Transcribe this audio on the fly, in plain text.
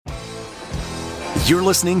You're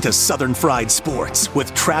listening to Southern Fried Sports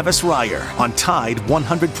with Travis Reier on Tide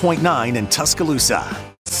 100.9 in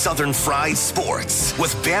Tuscaloosa. Southern Fried Sports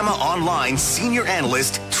with Bama Online senior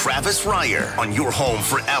analyst Travis Reier on your home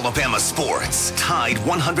for Alabama sports. Tide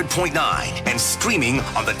 100.9 and streaming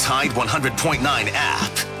on the Tide 100.9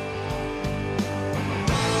 app.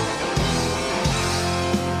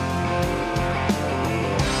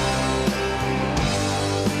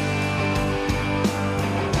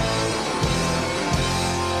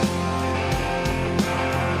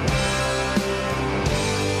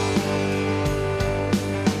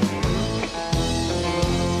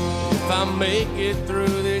 Make it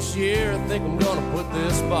through this year, I think I'm gonna put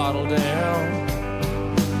this bottle down.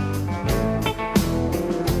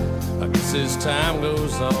 I guess as time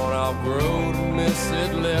goes on, I'll grow to miss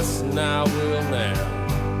it less than I will now.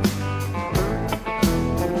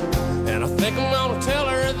 And I think I'm gonna tell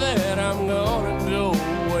her that I'm gonna go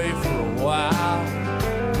away for a while,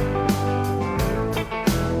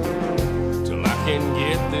 till I can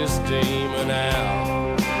get this demon out.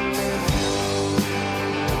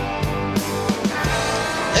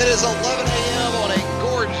 It is 11 a.m. on a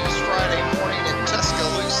gorgeous Friday morning in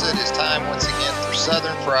Tuscaloosa. It is time once again for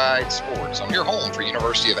Southern Fried Sports on your home for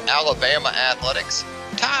University of Alabama Athletics.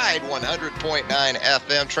 Tide 100.9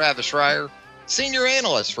 FM. Travis Reier, senior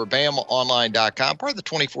analyst for BamaOnline.com, part of the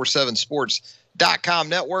 247sports.com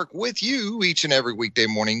network, with you each and every weekday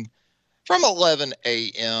morning from 11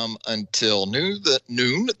 a.m. until noon.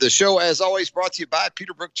 The show, as always, brought to you by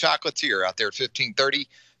Peterbrook Chocolatier out there at 1530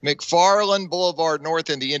 McFarland Boulevard North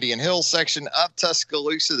in the Indian Hills section of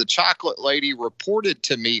Tuscaloosa. The chocolate lady reported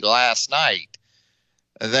to me last night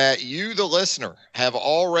that you, the listener, have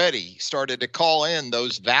already started to call in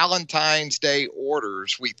those Valentine's Day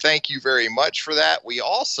orders. We thank you very much for that. We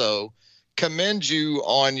also commend you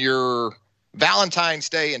on your Valentine's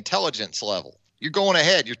Day intelligence level. You're going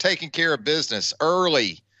ahead. You're taking care of business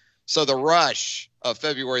early, so the rush of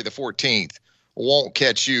February the 14th won't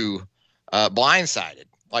catch you blindsided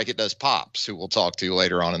like it does Pops, who we'll talk to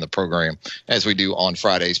later on in the program, as we do on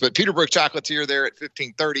Fridays. But Peterbrook Chocolatier there at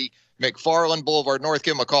 1530 McFarland Boulevard North.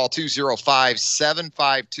 Give them a call,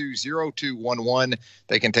 205-752-0211.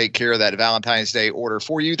 They can take care of that Valentine's Day order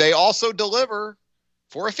for you. They also deliver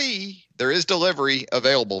for a fee. There is delivery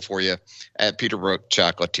available for you at Peterbrook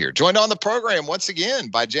Chocolatier. Joined on the program once again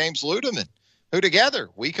by James Ludeman, who together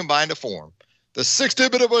we combine to form the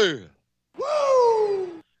 60-bit of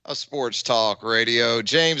sports talk radio.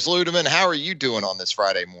 James Ludeman, how are you doing on this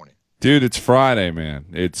Friday morning? Dude, it's Friday, man.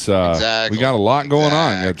 It's exactly. We got a lot going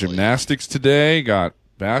on. We got gymnastics today, got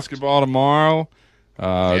basketball tomorrow,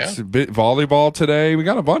 it's a bit volleyball today. We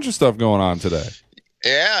got a bunch of stuff going on today.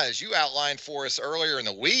 Yeah, as you outlined for us earlier in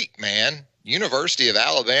the week, man, University of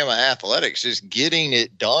Alabama Athletics just getting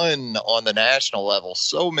it done on the national level.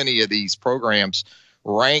 So many of these programs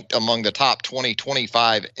ranked among the top 20,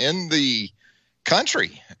 25 in the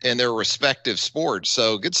country in their respective sports.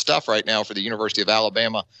 So good stuff right now for the University of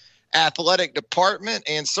Alabama athletic department.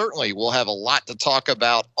 And certainly we'll have a lot to talk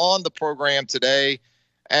about on the program today,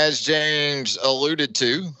 as James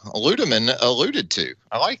Ludeman alluded to.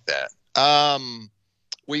 I like that.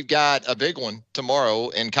 We've got a big one tomorrow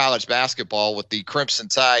in college basketball with the Crimson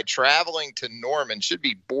Tide traveling to Norman. Should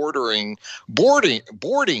be boarding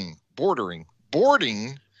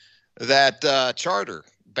that charter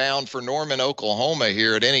bound for Norman, Oklahoma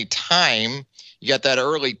here at any time. You got that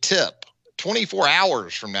early tip 24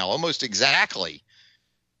 hours from now, almost exactly,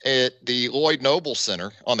 at the Lloyd Noble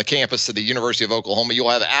Center on the campus of the University of Oklahoma. You'll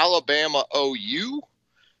have Alabama OU,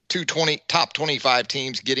 top 25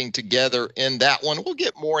 teams getting together in that one. We'll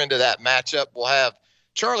get more into that matchup. We'll have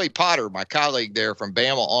Charlie Potter, my colleague there from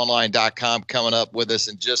BamaOnline.com, coming up with us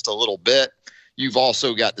in just a little bit. You've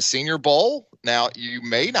also got the Senior Bowl. Now, you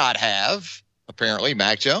may not have, apparently,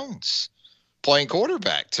 Mac Jones playing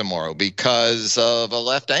quarterback tomorrow because of a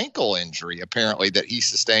left ankle injury, apparently, that he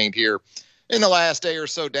sustained here in the last day or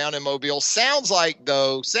so down in Mobile. Sounds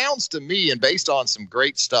to me, and based on some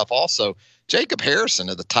great stuff also, Jacob Harrison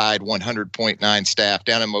of the Tide 100.9 staff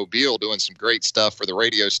down in Mobile doing some great stuff for the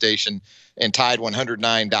radio station and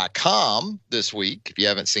Tide109.com this week. If you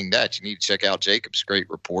haven't seen that, you need to check out Jacob's great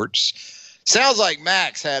reports. Sounds like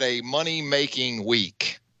Max had a money-making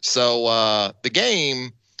week. So the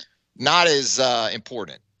game, not as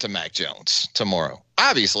important to Mac Jones tomorrow.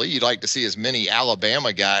 Obviously, you'd like to see as many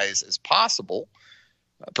Alabama guys as possible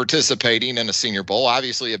participating in a Senior Bowl.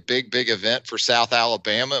 Obviously, a big event for South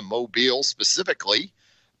Alabama and Mobile specifically.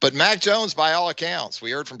 But Mac Jones, by all accounts, we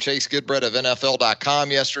heard from Chase Goodbread of NFL.com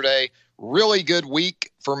yesterday, Really good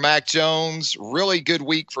week for Mac Jones. Really good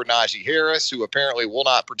week for Najee Harris, who apparently will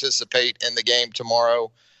not participate in the game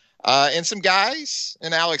tomorrow. And some guys,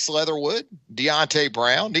 and Alex Leatherwood, Deontay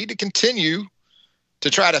Brown, need to continue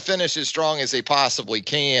to try to finish as strong as they possibly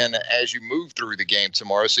can as you move through the game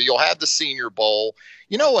tomorrow. So you'll have the Senior Bowl.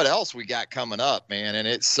 You know what else we got coming up, man? And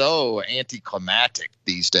it's so anticlimactic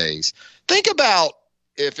these days. Think about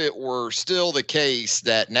if it were still the case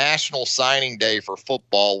that National Signing Day for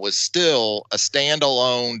football was still a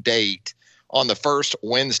standalone date on the first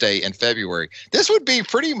Wednesday in February. This would be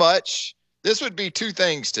two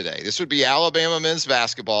things today. This would be Alabama men's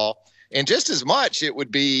basketball, and just as much it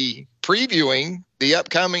would be previewing the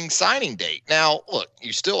upcoming signing date. Now, look,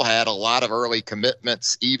 you still had a lot of early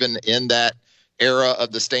commitments even in that era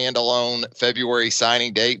of the standalone February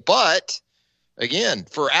signing date. But again,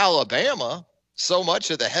 for Alabama, so much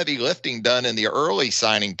of the heavy lifting done in the early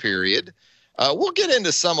signing period. We'll get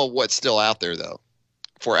into some of what's still out there, though,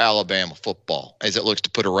 for Alabama football as it looks to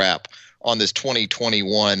put a wrap on this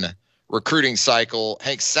 2021 recruiting cycle.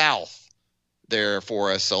 Hank South there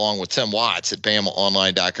for us, along with Tim Watts at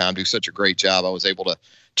BamaOnline.com, do such a great job. I was able to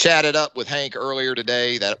chat it up with Hank earlier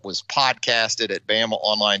today. That was podcasted at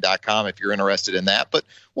BamaOnline.com if you're interested in that. But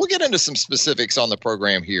we'll get into some specifics on the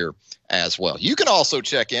program here as well. You can also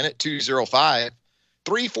check in at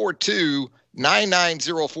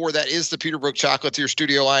 205-342-9904. That is the Peterbrook Chocolatier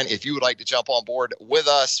studio line. If you would like to jump on board with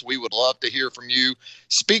us, we would love to hear from you.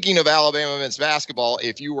 Speaking of Alabama men's basketball,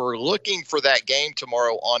 if you were looking for that game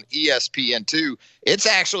tomorrow on ESPN2, it's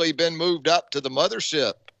actually been moved up to the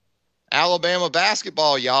mothership. Alabama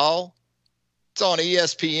basketball, y'all. It's on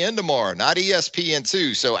ESPN tomorrow, not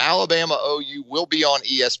ESPN2. So Alabama OU will be on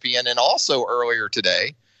ESPN. And also earlier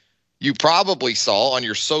today, you probably saw on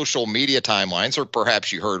your social media timelines, or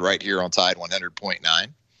perhaps you heard right here on Tide 100.9,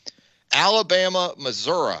 Alabama,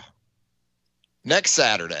 Missouri, next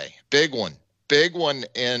Saturday. Big one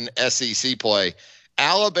in SEC play.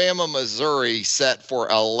 Alabama, Missouri set for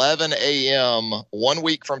 11 a.m. 1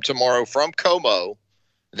 week from tomorrow from Como.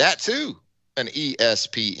 That, too, an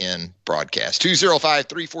ESPN broadcast.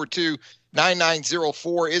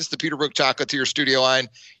 205-342-9904 is the Peterbrook Chocolatier studio line.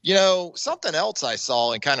 You know, something else I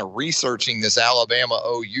saw in kind of researching this Alabama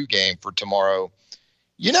OU game for tomorrow,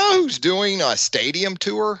 you know who's doing a stadium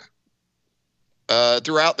tour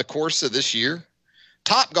throughout the course of this year?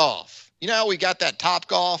 Topgolf. You know how we got that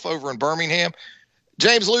Topgolf over in Birmingham?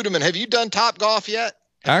 James Ludeman, have you done Topgolf yet?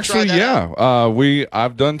 Actually, yeah.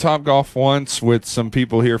 I've done Topgolf once with some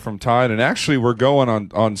people here from Tide, and actually we're going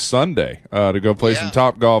on Sunday to go play some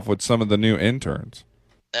Topgolf with some of the new interns.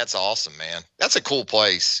 That's awesome, man. That's a cool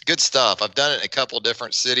place. Good stuff. I've done it in a couple of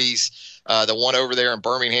different cities. The one over there in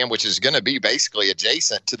Birmingham, which is going to be basically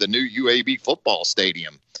adjacent to the new UAB football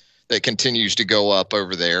stadium that continues to go up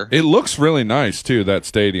over there. It looks really nice too, that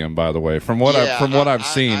stadium, by the way. From what I've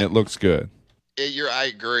seen, it looks good. I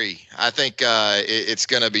agree. I think it's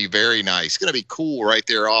going to be very nice. It's going to be cool right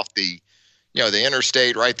there off the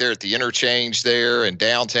interstate, right there at the interchange there in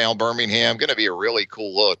downtown Birmingham. Going to be a really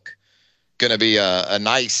cool look. Going to be a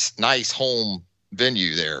nice home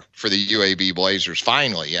venue there for the UAB Blazers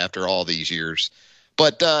finally after all these years.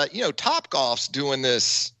 But Topgolf's doing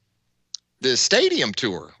this stadium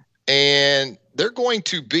tour, and they're going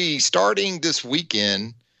to be starting this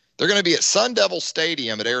weekend. They're going to be at Sun Devil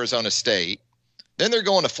Stadium at Arizona State. Then they're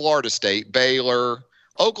going to Florida State, Baylor,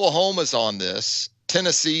 Oklahoma's on this,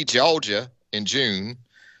 Tennessee, Georgia in June,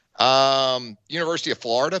 University of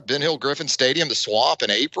Florida, Ben Hill Griffin Stadium, the Swamp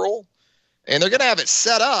in April. And they're going to have it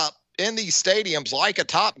set up in these stadiums like a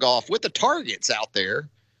Topgolf with the targets out there,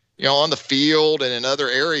 on the field and in other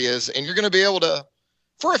areas. And you're going to be able to,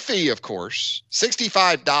 for a fee, of course,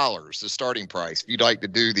 $65, the starting price, if you'd like to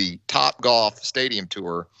do the Topgolf Stadium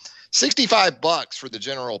Tour. $65 for the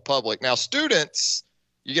general public. Now, students,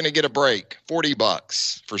 you're going to get a break.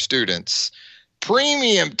 $40 for students.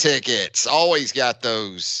 Premium tickets, always got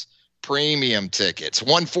those premium tickets.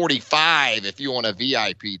 $145 if you want a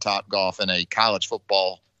VIP Topgolf in a college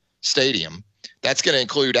football stadium. That's going to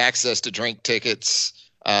include access to drink tickets,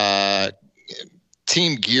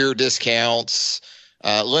 team gear discounts,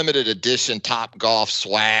 limited edition Topgolf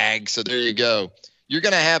swag. So there you go. You're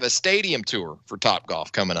going to have a stadium tour for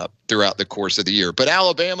Topgolf coming up throughout the course of the year. But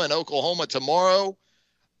Alabama and Oklahoma tomorrow.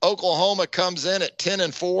 Oklahoma comes in at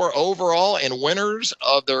 10-4 overall and winners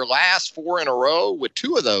of their last four in a row, with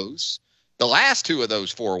the last two of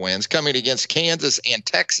those four wins coming against Kansas and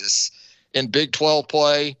Texas in Big 12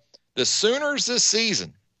 play. The Sooners this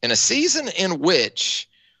season, in a season in which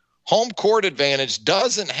home court advantage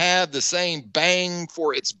doesn't have the same bang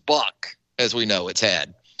for its buck as we know it's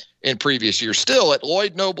had. in previous years. Still, at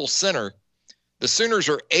Lloyd Noble Center, the Sooners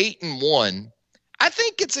are 8-1. I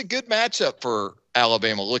think it's a good matchup for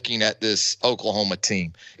Alabama looking at this Oklahoma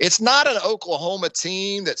team. It's not an Oklahoma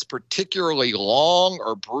team that's particularly long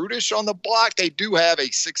or brutish on the block. They do have a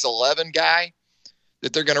 6'11" guy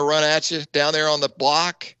that they're going to run at you down there on the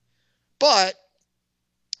block. But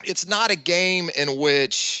it's not a game in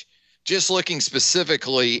which, just looking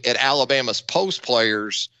specifically at Alabama's post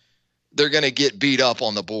players, they're going to get beat up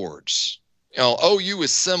on the boards. OU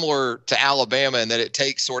is similar to Alabama in that it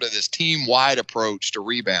takes sort of this team-wide approach to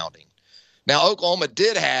rebounding. Now, Oklahoma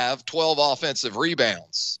did have 12 offensive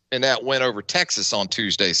rebounds in that win over Texas on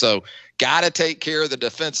Tuesday. So got to take care of the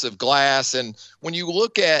defensive glass. And when you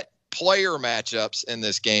look at player matchups in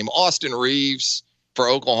this game, Austin Reeves for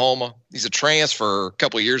Oklahoma, he's a transfer a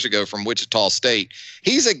couple of years ago from Wichita State.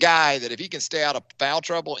 He's a guy that if he can stay out of foul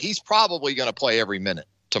trouble, he's probably going to play every minute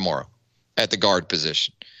tomorrow at the guard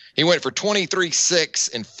position. He went for 23, 6,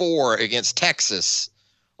 and 4 against Texas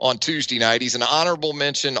on Tuesday night. He's an honorable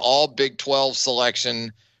mention, all Big 12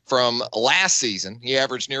 selection from last season. He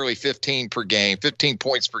averaged nearly 15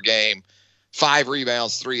 points per game, 5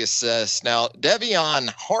 rebounds, 3 assists. Now, Devion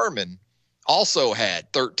Harmon also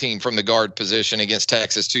had 13 from the guard position against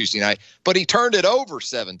Texas Tuesday night, but he turned it over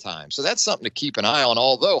 7 times. So that's something to keep an eye on.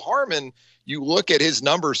 Although Harmon, you look at his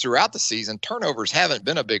numbers throughout the season, turnovers haven't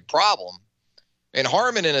been a big problem. And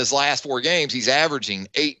Harmon in his last 4 games, he's averaging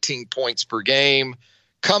 18 points per game.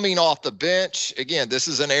 Coming off the bench, again, this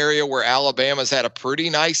is an area where Alabama's had a pretty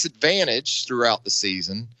nice advantage throughout the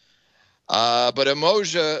season. But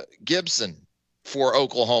Umoja Gibson for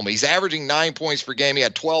Oklahoma, he's averaging 9 points per game. He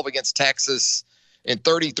had 12 against Texas in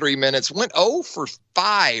 33 minutes. Went 0 for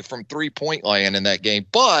 5 from three-point land in that game.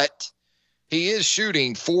 But he is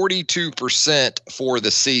shooting 42% for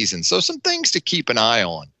the season. So some things to keep an eye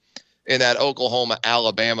on in that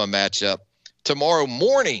Oklahoma-Alabama matchup tomorrow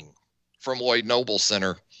morning from Lloyd Noble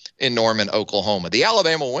Center in Norman, Oklahoma. The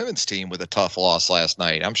Alabama women's team with a tough loss last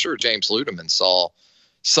night. I'm sure James Ludeman saw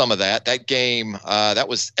some of that. That game, that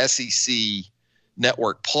was SEC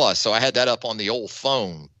Network Plus, so I had that up on the old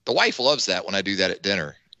phone. The wife loves that when I do that at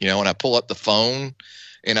dinner. When I pull up the phone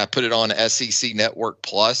and I put it on SEC Network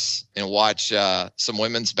Plus and watch some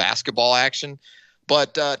women's basketball action.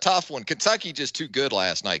 But tough one. Kentucky just too good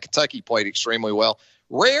last night. Kentucky played extremely well.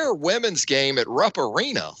 Rare women's game at Rupp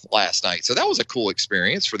Arena last night. So that was a cool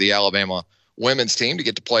experience for the Alabama women's team to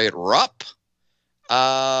get to play at Rupp.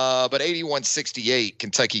 But 81-68,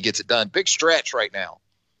 Kentucky gets it done. Big stretch right now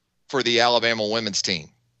for the Alabama women's team.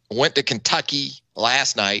 Went to Kentucky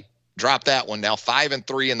last night, dropped that one. Now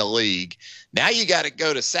 5-3 in the league. Now you got to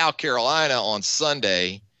go to South Carolina on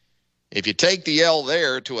Sunday. If you take the L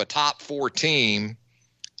there to a top 4 team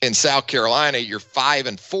in South Carolina, you're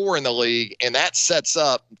 5-4 in the league, and that sets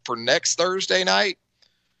up for next Thursday night.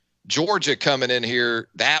 Georgia coming in here,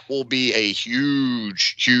 that will be a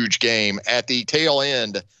huge, huge game at the tail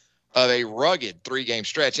end of a rugged 3-game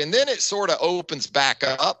stretch. And then it sort of opens back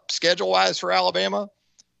up schedule-wise for Alabama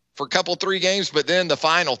for a couple 3 games, but then the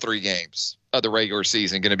final 3 games of the regular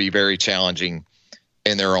season going to be very challenging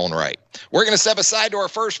in their own right. We're going to step aside to our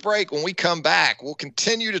first break. When we come back, we'll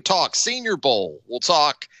continue to talk Senior Bowl. We'll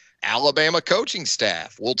talk Alabama coaching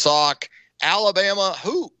staff. We'll talk Alabama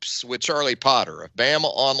hoops with Charlie Potter of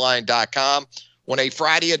BamaOnline.com when a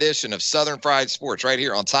Friday edition of Southern Fried Sports right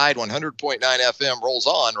here on Tide 100.9 FM rolls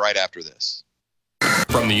on right after this.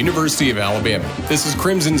 From the University of Alabama, this is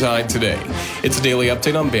Crimson Tide Today. It's a daily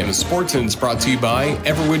update on Bama sports, and it's brought to you by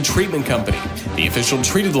Everwood Treatment Company, the official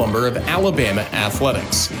treated lumber of Alabama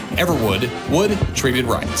athletics. Everwood, wood treated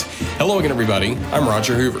right. Hello again, everybody. I'm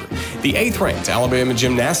Roger Hoover. The 8th-ranked Alabama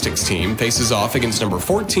gymnastics team faces off against number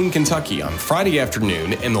 14 Kentucky on Friday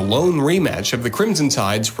afternoon in the lone rematch of the Crimson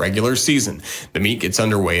Tide's regular season. The meet gets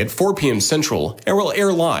underway at 4 p.m. Central and will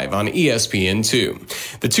air live on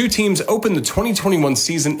ESPN2. The two teams open the 2021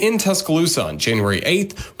 season in Tuscaloosa on January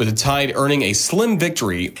 8th, with the Tide earning a slim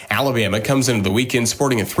victory. Alabama comes into the weekend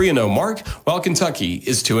sporting a 3-0 mark, while Kentucky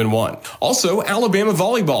is 2-1. Also, Alabama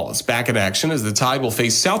volleyball is back in action as the Tide will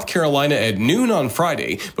face South Carolina at noon on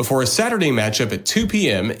Friday before a Saturday matchup at 2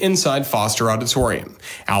 p.m. inside Foster Auditorium.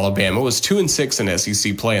 Alabama was 2-6 in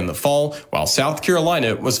SEC play in the fall, while South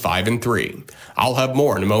Carolina was 5-3. I'll have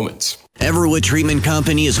more in a moment. Everwood Treatment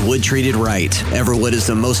Company is wood treated right. Everwood is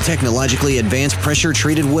the most technologically advanced pressure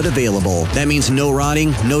treated wood available. That means no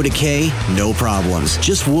rotting, no decay, no problems.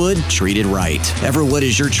 Just wood treated right. Everwood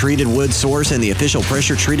is your treated wood source and the official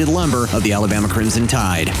pressure treated lumber of the Alabama Crimson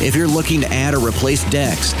Tide. If you're looking to add or replace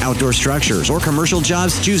decks, outdoor structures, or commercial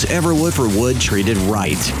jobs, choose Everwood for wood treated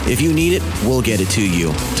right. If you need it, we'll get it to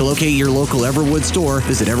you. To locate your local Everwood store,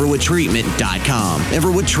 visit everwoodtreatment.com.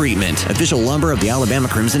 Everwood Treatment, official lumber of the Alabama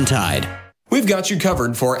Crimson Tide. We've got you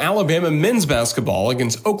covered for Alabama men's basketball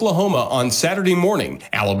against Oklahoma on Saturday morning.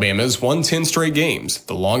 Alabama's won 10 straight games,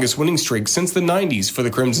 the longest winning streak since the 90s for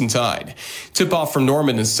the Crimson Tide. Tip-off from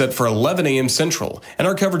Norman is set for 11 a.m. Central, and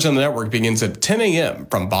our coverage on the network begins at 10 a.m.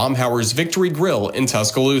 from Baumhauer's Victory Grill in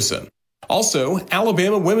Tuscaloosa. Also,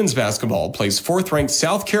 Alabama women's basketball plays 4th-ranked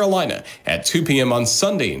South Carolina at 2 p.m. on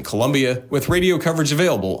Sunday in Columbia, with radio coverage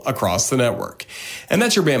available across the network. And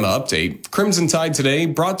that's your Bama Update. Crimson Tide Today,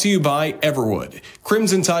 brought to you by Everwood.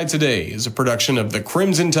 Crimson Tide Today is a production of the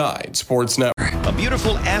Crimson Tide Sports Network. A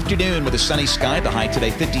beautiful afternoon with a sunny sky. The high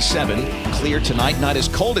today 57. Clear tonight, not as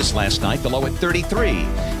cold as last night, below at 33.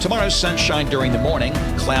 Tomorrow's sunshine during the morning.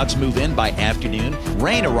 Clouds move in by afternoon.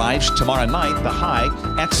 Rain arrives tomorrow night, the high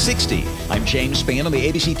at 60. I'm James Spann on the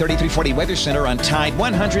ABC 3340 Weather Center on Tide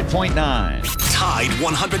 100.9. Tide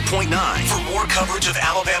 100.9. For more coverage of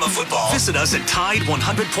Alabama football, visit us at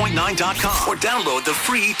Tide100.9.com or download the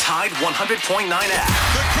free Tide 100.9 app.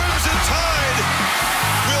 The Crimson Tide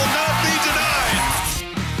will not be denied.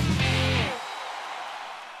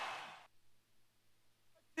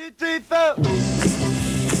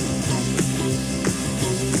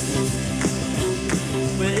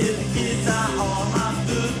 Well, the kids are all my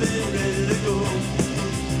food, they're ready to go.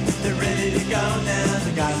 They're ready to go now.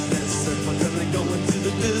 The guys that circle, they're going to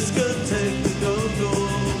the discotheque to go.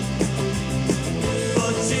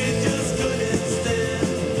 But she just couldn't stand.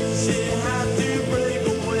 She had to break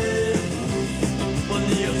away. Well,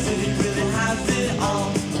 New York City really has it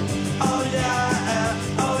all. Oh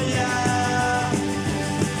yeah, oh yeah.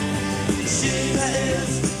 She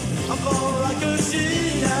is a ball rocker, she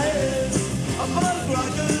is a ball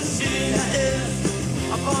rocker, she is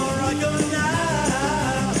a ball rocker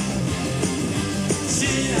now. She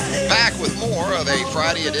is. Back with more of a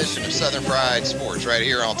Friday edition of Southern Fried Sports right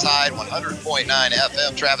here on Tide 100.9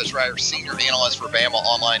 FM. Travis Reier, senior analyst for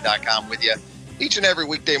BamaOnline.com with you each and every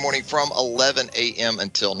weekday morning from 11 a.m.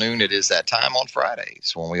 until noon. It is that time on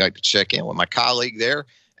Fridays when we like to check in with my colleague there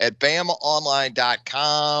at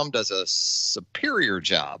BamaOnline.com. Does a superior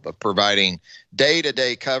job of providing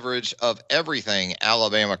day-to-day coverage of everything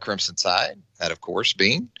Alabama Crimson Tide. That, of course,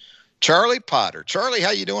 being Charlie Potter. Charlie, how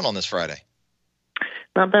you doing on this Friday?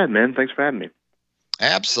 Not bad, man. Thanks for having me.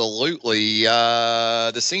 Absolutely.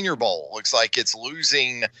 The Senior Bowl looks like it's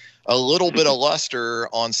losing a little bit of luster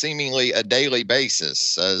on seemingly a daily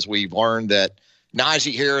basis, as we've learned that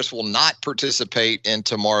Najee Harris will not participate in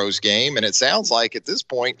tomorrow's game. And it sounds like at this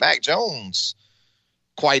point, Mac Jones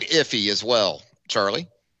quite iffy as well. Charlie?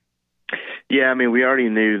 Yeah, I mean, we already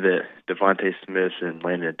knew that Devontae Smith and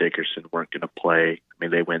Landon Dickerson weren't going to play. I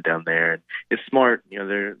mean, they went down there, and it's smart. You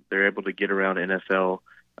know, they're able to get around NFL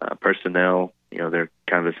personnel. You know, they're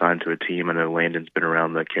kind of assigned to a team. I know Landon's been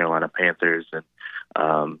around the Carolina Panthers, and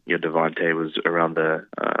you know, Devontae was around the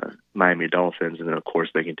Miami Dolphins, and then of course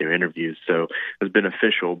they can do interviews. So it was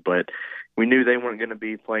beneficial, but we knew they weren't going to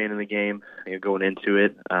be playing in the game, you know, going into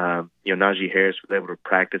it. You know, Najee Harris was able to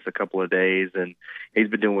practice a couple of days, and he's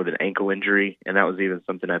been dealing with an ankle injury, and that was even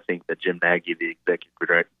something I think that Jim Nagy, the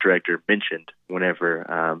executive director, mentioned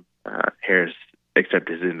whenever Harris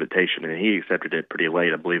accepted his invitation, and he accepted it pretty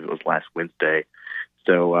late. I believe it was last Wednesday.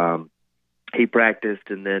 So he practiced,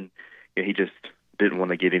 and then you know, he just didn't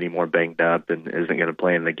want to get any more banged up and isn't going to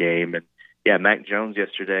play in the game. And yeah, Mac Jones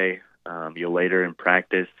yesterday, you know, later in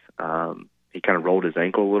practice, he kind of rolled his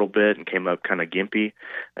ankle a little bit and came up kind of gimpy.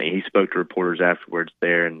 He spoke to reporters afterwards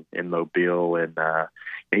there in Mobile, and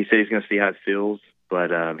he said he's going to see how it feels,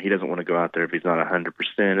 but he doesn't want to go out there if he's not 100%.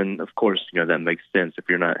 And of course, you know, that makes sense. If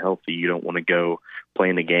you're not healthy, you don't want to go play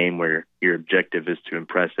in a game where your objective is to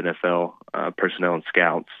impress NFL personnel and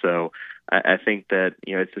scouts. So I think that,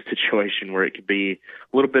 you know, it's a situation where it could be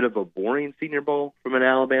a little bit of a boring Senior Bowl from an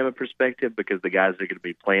Alabama perspective, because the guys that are going to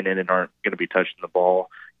be playing in it aren't going to be touching the ball.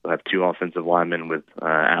 You'll have two offensive linemen with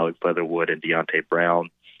Alex Leatherwood and Deontay Brown,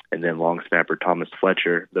 and then long snapper Thomas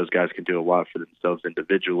Fletcher. Those guys can do a lot for themselves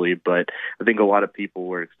individually, but I think a lot of people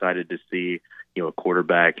were excited to see, you know, a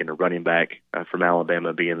quarterback and a running back from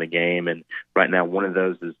Alabama be in the game. And right now, one of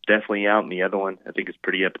those is definitely out, and the other one I think is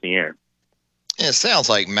pretty up in the air. It sounds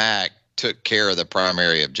like Mac took care of the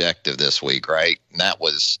primary objective this week, right? And that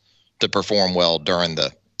was to perform well during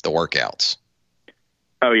the the workouts.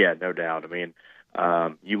 Oh yeah, no doubt. I mean,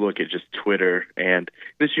 you look at just Twitter, and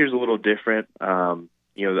this year's a little different.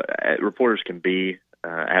 Reporters can be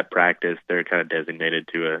at practice; they're kind of designated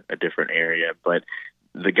to a different area. But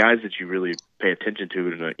the guys that you really pay attention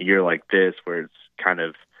to in a year like this, where it's kind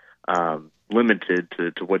of limited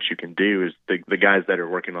to what you can do, is the guys that are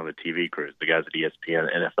working on the TV crews, the guys at ESPN,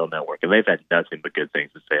 NFL Network, and they've had nothing but good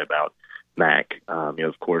things to say about Mac.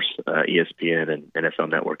 Of course, ESPN and NFL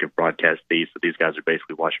Network have broadcast these, so these guys are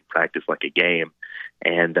basically watching practice like a game.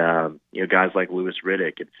 And guys like Louis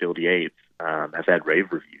Riddick and Field Yates have had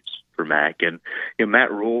rave reviews for Mac. And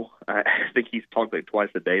Matt Rule, I think he's talked like twice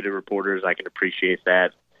a day to reporters. I can appreciate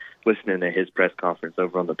that. Listening to his press conference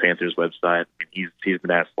over on the Panthers website, he's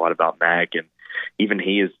been asked a lot about Mac, and even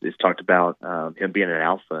he has talked about him being an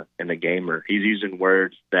alpha and a gamer. He's using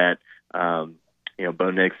words that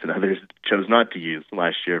Bo Nix and others chose not to use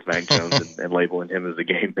last year of Mac Jones and labeling him as a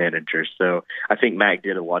game manager. So I think Mac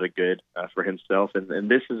did a lot of good for himself. And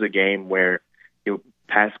this is a game where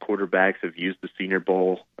past quarterbacks have used the Senior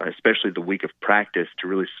Bowl, especially the week of practice, to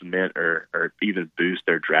really cement or even boost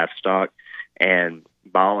their draft stock. And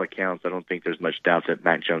by all accounts, I don't think there's much doubt that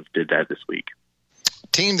Mac Jones did that this week.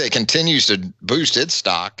 Team that continues to boost its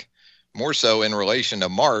stock more so in relation to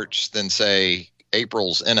March than, say,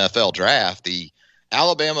 April's NFL draft, the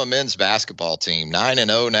Alabama men's basketball team,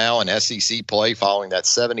 9-0 now in SEC play following that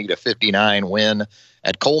 70-59 win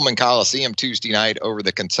at Coleman Coliseum Tuesday night over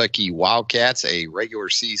the Kentucky Wildcats, a regular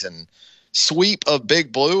season sweep of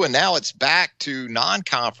Big Blue, and now it's back to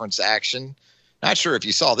non-conference action. Not sure if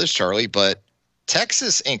you saw this, Charlie, but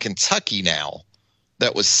Texas and Kentucky now,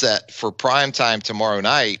 that was set for primetime tomorrow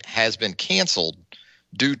night, has been canceled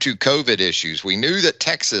due to COVID issues. We knew that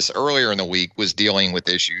Texas earlier in the week was dealing with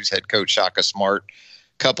issues. Head coach Shaka Smart,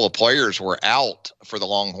 a couple of players were out for the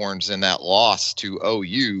Longhorns in that loss to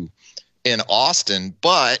OU in Austin.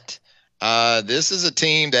 But this is a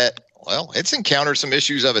team that, well, it's encountered some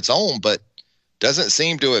issues of its own, but doesn't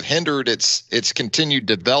seem to have hindered its continued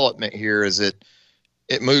development here as it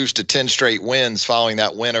moves to 10 straight wins following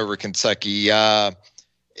that win over Kentucky.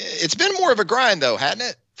 It's been more of a grind, though, hasn't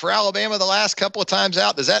it, for Alabama the last couple of times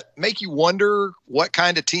out? Does that make you wonder what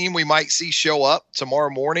kind of team we might see show up tomorrow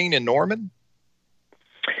morning in Norman?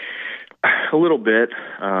 A little bit.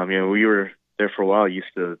 We were there for a while, used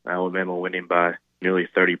to Alabama winning by nearly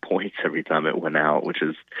 30 points every time it went out, which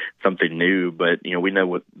is something new. But, we know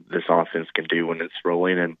what this offense can do when it's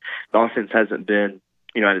rolling. And the offense hasn't been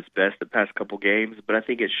at its best the past couple games, but I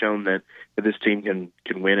think it's shown that this team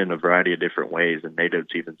can win in a variety of different ways. And Nate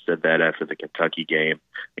Oates even said that after the Kentucky game.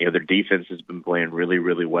 Their defense has been playing really,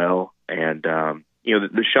 really well, and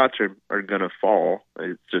the shots are going to fall.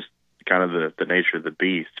 It's just kind of the nature of the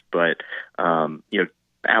beast. But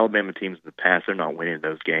Alabama teams in the past, they're not winning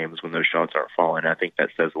those games when those shots aren't falling. I think that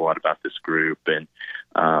says a lot about this group. And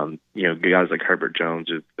guys like Herbert Jones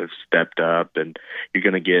have stepped up, and you're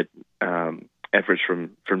going to get efforts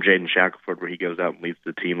from Jaden Shackelford where he goes out and leads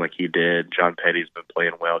the team like he did. John Petty's been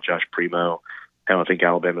playing well. Josh Primo, I think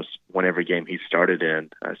Alabama's won every game he started in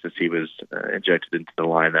since he was injected into the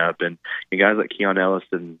lineup. And guys like Keon Ellis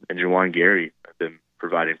and Juwan Gary have been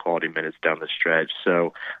providing quality minutes down the stretch.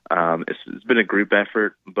 So it's been a group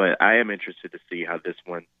effort, but I am interested to see how this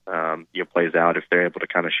one plays out, if they're able to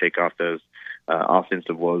kind of shake off those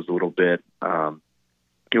offensive woes a little bit.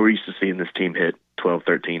 We're used to seeing this team hit 12,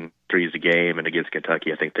 13 threes a game, and against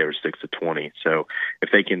Kentucky, I think they were 6 of 20. So if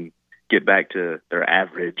they can get back to their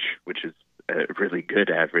average, which is a really good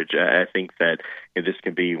average, I think that this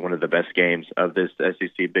can be one of the best games of this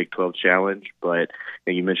SEC Big 12 Challenge. But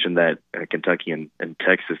you mentioned that Kentucky and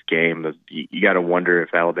Texas game. You got to wonder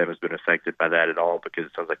if Alabama's been affected by that at all, because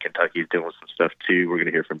it sounds like Kentucky's dealing with some stuff too. We're going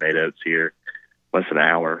to hear from Nate Oates here less than an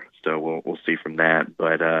hour, so we'll see from that.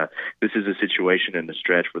 But this is a situation in the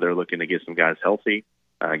stretch where they're looking to get some guys healthy.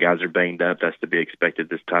 Guys are banged up. That's to be expected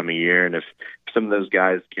this time of year. And if some of those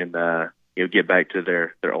guys can get back to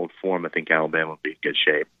their old form, I think Alabama will be in good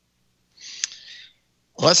shape.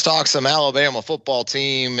 Let's talk some Alabama football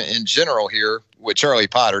team in general here, with Charlie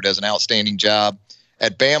Potter does an outstanding job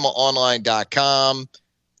at BamaOnline.com.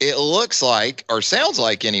 It looks like, or sounds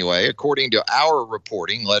like anyway, according to our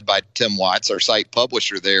reporting led by Tim Watts, our site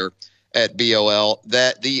publisher there at BOL,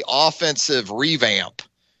 that the offensive revamp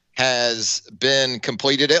has been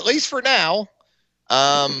completed, at least for now.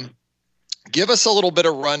 Give us a little bit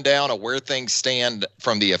of rundown of where things stand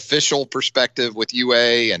from the official perspective with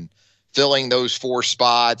UA and filling those 4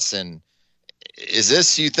 spots. And is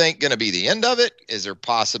this, you think, going to be the end of it? Is there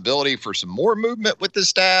possibility for some more movement with the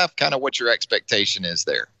staff? Kind of what your expectation is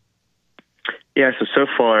there? Yeah, so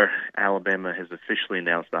far, Alabama has officially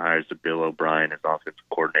announced the hires of Bill O'Brien as offensive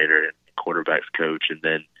coordinator and quarterbacks coach, and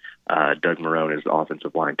then Doug Marrone as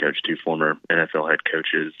offensive line coach, two former NFL head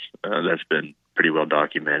coaches. That's been pretty well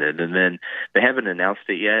documented. And then they haven't announced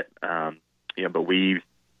it yet, but we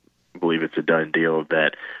believe it's a done deal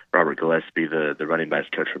that Robert Gillespie, the running backs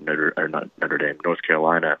coach from North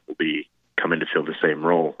Carolina, will be coming to fill the same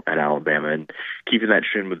role at Alabama. And keeping that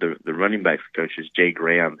trend with the running backs coaches, Jay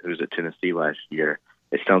Graham, who was at Tennessee last year,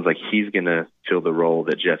 it sounds like he's going to fill the role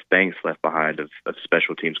that Jeff Banks left behind of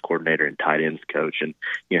special teams coordinator and tight ends coach. And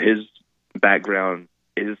his background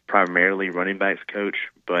is primarily running backs coach,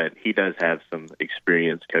 but he does have some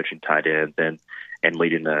experience coaching tight ends and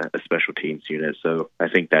leading a special teams unit. So I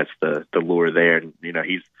think that's the lure there. And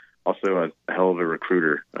he's also a hell of a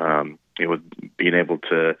recruiter. With being able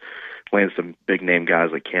to land some big name guys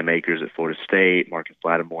like Cam Akers at Florida State, Marcus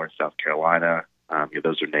Lattimore in South Carolina.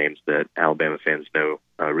 Those are names that Alabama fans know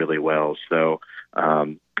really well. So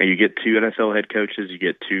you get two NFL head coaches, you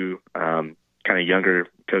get two kind of younger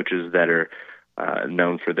coaches that are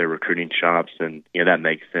known for their recruiting chops, and that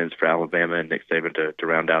makes sense for Alabama and Nick Saban to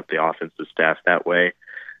round out the offensive staff that way.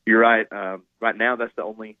 You're right. Right now, that's the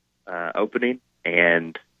only opening,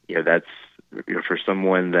 and that's for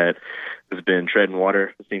someone that has been treading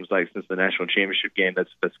water, it seems like, since the national championship game.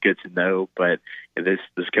 That's good to know. But this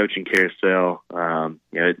coaching carousel,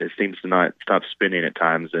 it seems to not stop spinning at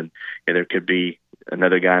times, and there could be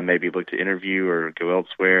another guy maybe look to interview or go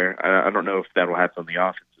elsewhere. I don't know if that will happen on the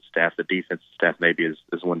offensive staff. The defensive staff maybe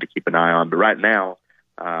is one to keep an eye on. But right now,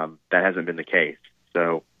 that hasn't been the case.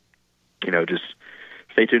 So, just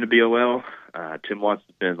stay tuned to BOL. Tim Watts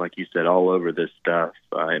has been, like you said, all over this stuff.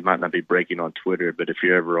 It might not be breaking on Twitter, but if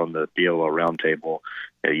you're ever on the BOL roundtable,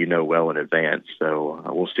 well in advance. So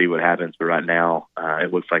we'll see what happens. But right now,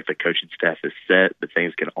 it looks like the coaching staff is set, but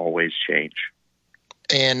things can always change.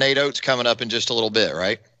 And Nate Oates coming up in just a little bit,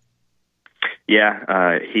 right?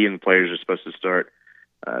 Yeah, he and the players are supposed to start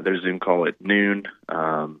their Zoom call at noon.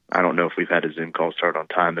 I don't know if we've had a Zoom call start on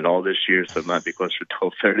time at all this year, so it might be closer to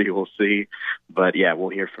 12:30. We'll see. But, yeah, we'll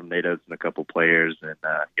hear from Nate Oates and a couple players, and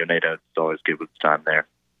Nate Oates is always good with his time there.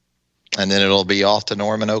 And then it'll be off to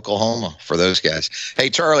Norman, Oklahoma for those guys. Hey,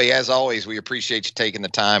 Charlie, as always, we appreciate you taking the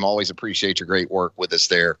time. Always appreciate your great work with us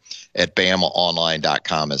there at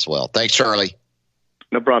BamaOnline.com as well. Thanks, Charlie.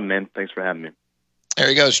 No problem, man. Thanks for having me. There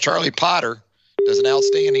he goes. Charlie Potter does an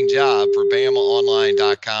outstanding job for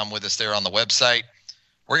BamaOnline.com with us there on the website.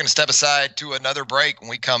 We're going to step aside to another break. When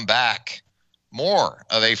we come back, more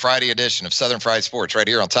of a Friday edition of Southern Fried Sports right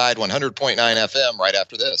here on Tide 100.9 FM right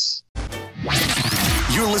after this.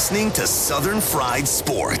 You're listening to Southern Fried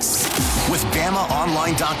Sports with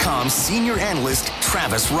BamaOnline.com senior analyst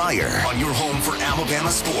Travis Reier on your home for Alabama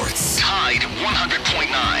sports. Tide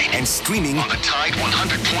 100.9 and streaming on the Tide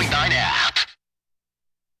 100.9 app.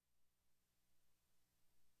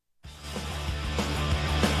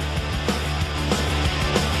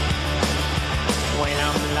 When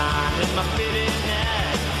I'm lying in my bed at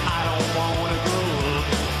night, I don't want to grow up.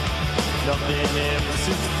 Nothing ever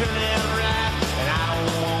seems to turn out right, and I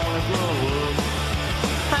don't want to grow up.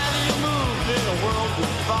 How do you move in a world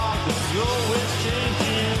with fog that's always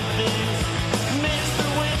changing things? Makes me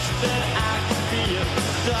wish that I could be a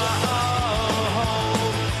star.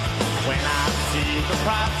 When I see the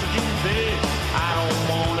price of you, babe, I don't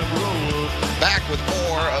want to grow up. Back with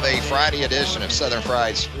more of a Friday edition of Southern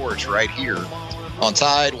Fried Sports right here on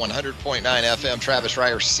Tide 100.9 FM. Travis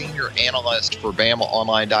Reier, senior analyst for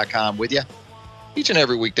BamaOnline.com with you each and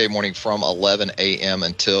every weekday morning from 11 a.m.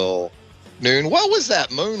 until noon. What was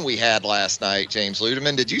that moon we had last night, James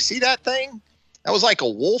Ludeman? Did you see that thing? That was like a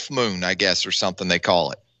wolf moon, I guess, or something they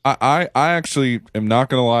call it. I actually am not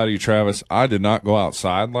going to lie to you, Travis. I did not go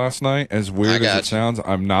outside last night, as weird as it sounds.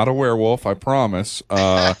 I'm not a werewolf, I promise.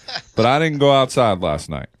 But I didn't go outside last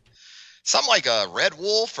night. Something like a red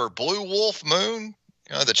wolf or blue wolf moon.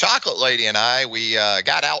 The chocolate lady and I, we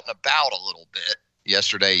got out and about a little bit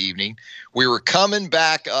yesterday evening. We were coming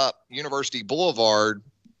back up University Boulevard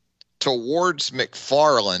towards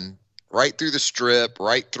McFarland, right through the Strip,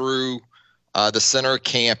 right through the center of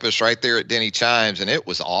campus, right there at Denny Chimes, and it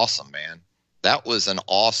was awesome, man. That was an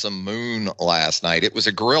awesome moon last night. It was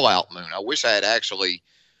a grill out moon. I wish I had actually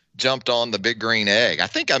jumped on the Big Green Egg. I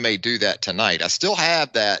think I may do that tonight. I still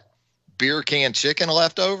have that beer can chicken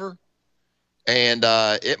left over, and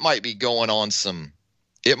it might be going on some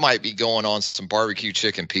barbecue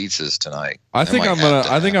chicken pizzas tonight. I think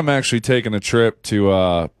I'm actually taking a trip to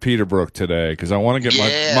Peterbrook today because I want to get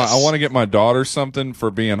I want to get my daughter something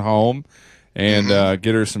for being home and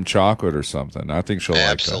get her some chocolate or something. I think she'll like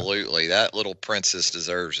that. Absolutely. That little princess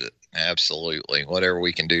deserves it. Absolutely. Whatever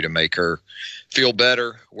we can do to make her feel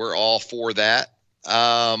better, we're all for that.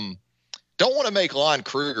 Don't want to make Lon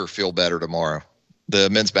Kruger feel better tomorrow, the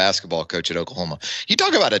men's basketball coach at Oklahoma. You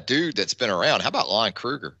talk about a dude that's been around. How about Lon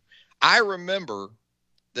Kruger? I remember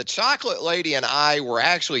the Chocolate Lady and I were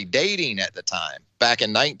actually dating at the time, back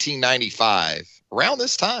in 1995. Around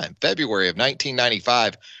this time, February of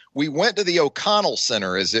 1995, we went to the O'Connell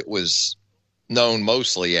Center, as it was known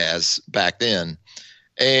mostly as back then.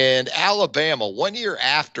 And Alabama, 1 year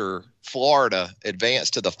after Florida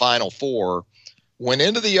advanced to the Final Four, went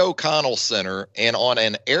into the O'Connell Center and on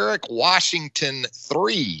an Eric Washington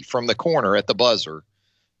 3 from the corner at the buzzer,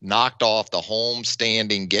 knocked off the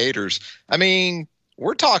home-standing Gators. I mean,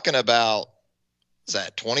 we're talking about, is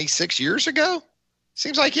that 26 years ago?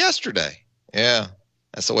 Seems like yesterday. Yeah,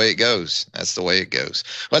 that's the way it goes. That's the way it goes.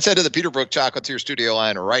 Let's head to the Peterbrook Chocolatier studio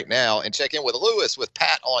line right now and check in with Lewis with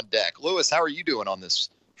Pat on deck. Lewis, how are you doing on this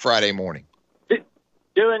Friday morning?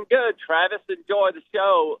 Doing good, Travis. Enjoy the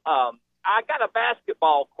show. I got a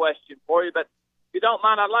basketball question for you, but if you don't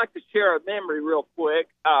mind, I'd like to share a memory real quick.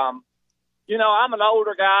 You know, I'm an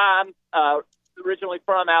older guy. I'm originally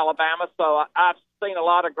from Alabama, so I've seen a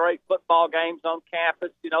lot of great football games on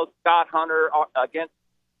campus. You know, Scott Hunter against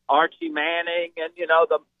Archie Manning, and, you know,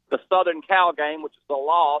 the Southern Cal game, which is a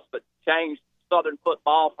loss, but changed Southern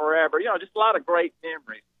football forever. You know, just a lot of great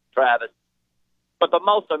memories, Travis. But the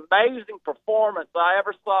most amazing performance I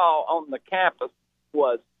ever saw on the campus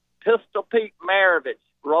was Pistol Pete Maravich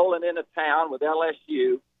rolling into town with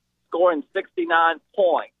LSU, scoring 69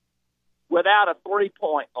 points without a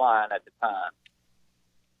three-point line at the time.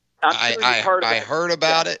 I heard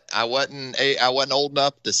about it. I wasn't old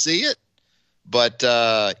enough to see it, but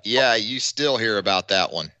yeah, you still hear about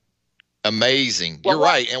that one. Amazing. Well, you're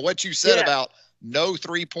right. And what you said about no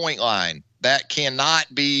three-point line, that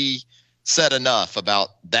cannot be said enough about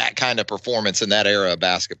that kind of performance in that era of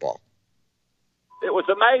basketball. It was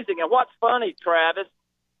amazing. And what's funny, Travis,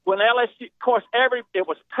 when LSU, of course, it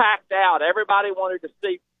was packed out. Everybody wanted to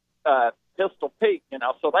see Pistol Pete, you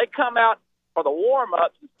know, so they come out for the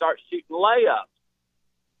warm-ups and start shooting layups.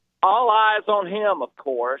 All eyes on him, of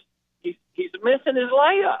course. He's missing his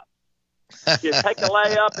layup. You'd take a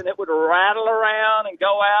layup, and it would rattle around and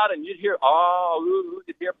go out, and you'd hear,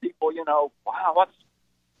 you'd hear people, you know, wow,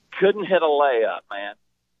 couldn't hit a layup, man.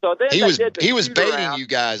 So then he was baiting you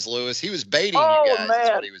guys, Lewis. He was baiting you guys. Man. That's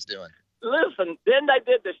what he was doing. Listen, then they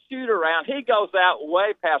did the shoot around. He goes out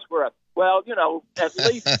way past at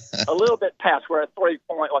least a little bit past where a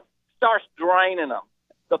three-point was. Starts draining them.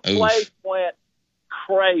 The place went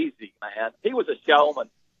crazy, man. He was a showman,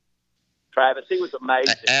 Travis. He was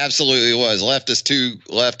amazing. Absolutely was. Left us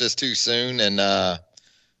too soon. And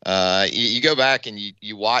you go back and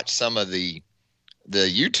you watch some of the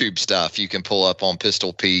YouTube stuff you can pull up on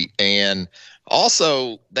Pistol Pete. And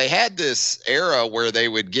also they had this era where they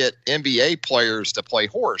would get NBA players to play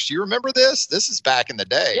horse. You remember this? This is back in the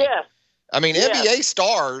day. Yes. I mean, NBA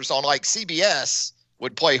stars on like CBS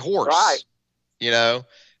would play horse, right? You know,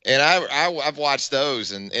 and I've watched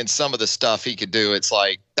those and some of the stuff he could do. It's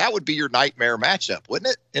like, that would be your nightmare matchup, wouldn't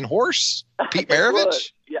it? In horse, Pete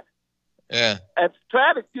Maravich? Yeah. And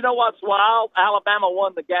Travis, you know what's wild? Alabama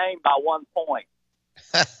won the game by 1 point.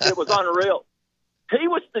 It was unreal. He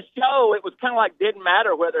was the show. It was kind of like, didn't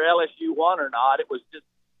matter whether LSU won or not. It was just,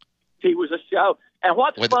 he was a show. And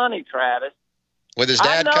what's funny, Travis? With his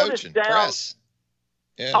dad coaching, Press.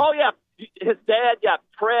 Yeah. Oh, yeah. His dad,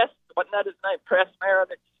 Press. Wasn't that his name? Press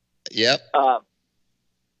Maravich? Yep.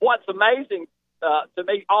 What's amazing to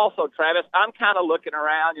me also, Travis, I'm kind of looking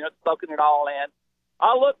around, you know, soaking it all in.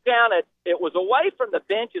 I looked down at, it was away from the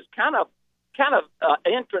benches, kind of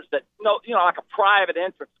entrance that, you know, like a private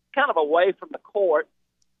entrance, kind of away from the court.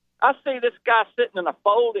 I see this guy sitting in a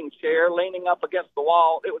folding chair leaning up against the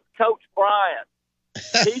wall. It was Coach Bryant.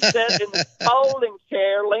 He sat in the folding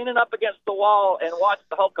chair leaning up against the wall and watched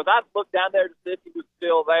the whole, because I looked down there to see if he was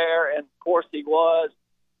still there, and of course he was.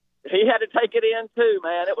 He had to take it in too,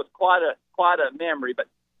 man. It was quite a memory. But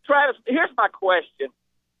Travis, here's my question.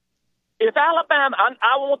 If Alabama,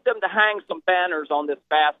 I want them to hang some banners on this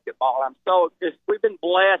basketball. We've been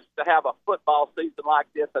blessed to have a football season like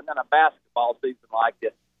this and then a basketball season like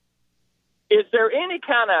this. Is there any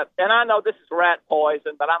kind of, and I know this is rat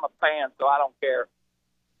poison, but I'm a fan, so I don't care.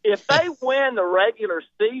 If they win the regular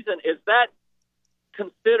season, is that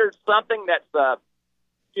considered something that's,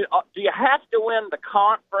 do you have to win the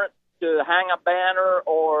conference to hang a banner,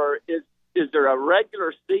 or is there a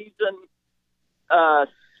regular season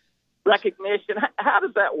recognition? How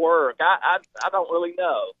does that work? I don't really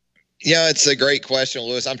know. Yeah, it's a great question,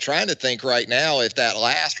 Lewis. I'm trying to think right now if that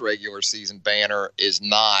last regular season banner is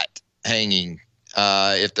not hanging.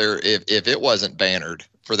 If it wasn't bannered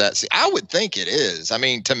for that, I would think it is. I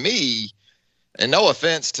mean, to me, and no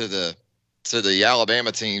offense to the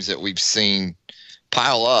Alabama teams that we've seen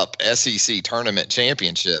pile up SEC tournament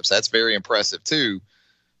championships, that's very impressive too.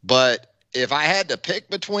 But if I had to pick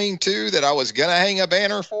between two that I was gonna hang a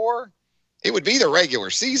banner for, it would be the regular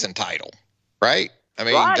season title, right? I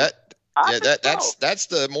mean, right. That's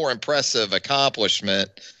the more impressive accomplishment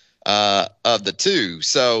of the two.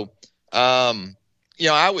 So,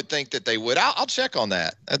 I would think that they would. I'll check on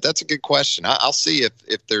that. That's a good question. I'll see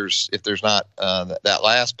if there's not that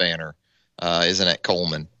last banner isn't at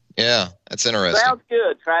Coleman. Yeah, that's interesting. Sounds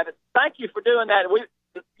good, Travis. Thank you for doing that.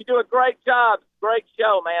 You do a great job. Great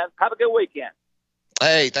show, man. Have a good weekend.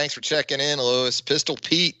 Hey, thanks for checking in, Lewis. Pistol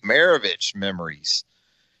Pete Maravich memories.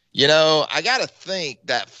 I got to think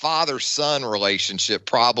that father-son relationship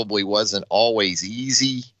probably wasn't always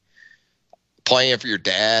easy playing for your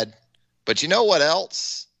dad. But you know what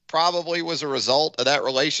else probably was a result of that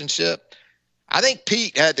relationship? I think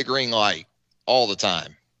Pete had the green light all the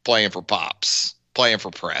time, playing for Pops, playing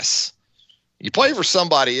for Press. You play for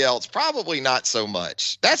somebody else, probably not so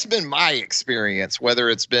much. That's been my experience, whether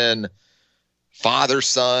it's been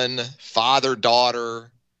father-son,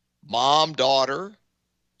 father-daughter, mom-daughter,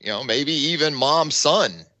 maybe even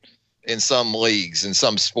mom-son in some leagues, in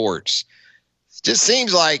some sports. It just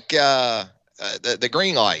seems like the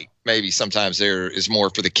green light maybe sometimes there is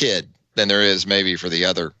more for the kid than there is maybe for the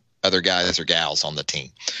other guys or gals on the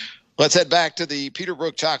team. Let's head back to the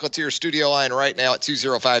Peterbrook Chocolatier studio line right now at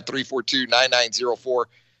 205-342-9904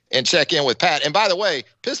 and check in with Pat. And by the way,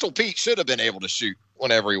 Pistol Pete should have been able to shoot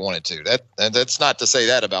whenever he wanted to. That's not to say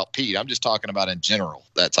that about Pete. I'm just talking about in general,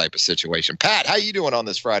 that type of situation. Pat, how you doing on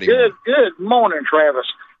this Friday morning? Good morning, Travis.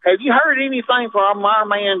 Have you heard anything from our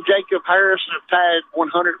man Jacob Harris of Tide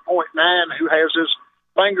 100.9, who has his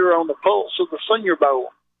finger on the pulse of the Senior Bowl?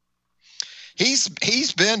 He's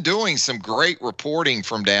been doing some great reporting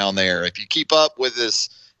from down there. If you keep up with us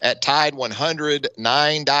at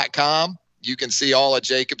Tide109.com, you can see all of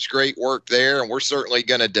Jacob's great work there, and we're certainly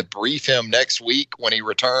going to debrief him next week when he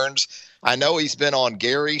returns. I know he's been on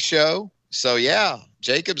Gary's show, so yeah,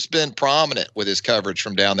 Jacob's been prominent with his coverage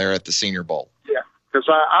from down there at the Senior Bowl. Yeah, because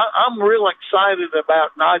I'm real excited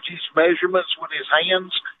about Najee's measurements with his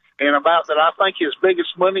hands, and about that I think his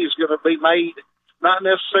biggest money is going to be made not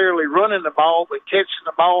necessarily running the ball, but catching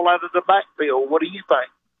the ball out of the backfield. What do you think?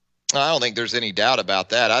 I don't think there's any doubt about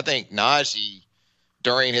that. I think Najee,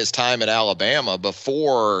 during his time at Alabama,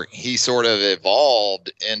 before he sort of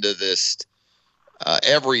evolved into this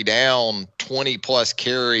every down 20-plus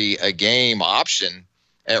carry a game option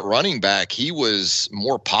at running back, he was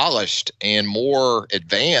more polished and more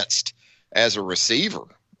advanced as a receiver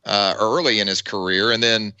early in his career. And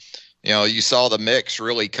then, you saw the mix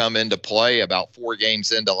really come into play about 4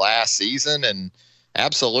 games into last season, and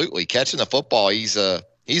absolutely catching the football, he's a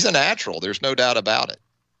natural. There's no doubt about it.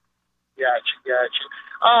 Gotcha.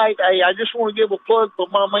 All right, hey, I just want to give a plug for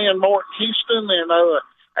my man Martin Houston, and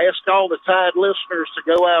ask all the Tide listeners to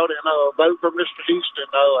go out and vote for Mr. Houston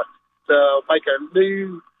to make a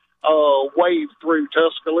new wave through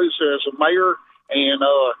Tuscaloosa as a mayor, and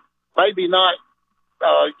maybe not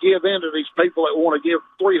give in to these people that want to give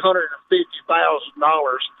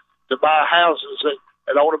 $350,000 to buy houses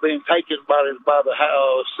that ought to be taken by the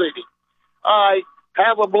city. All right,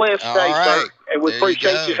 have a blessed day, sir, and we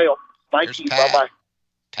appreciate your help. Thank you. Bye-bye.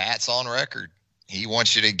 Pat's on record. He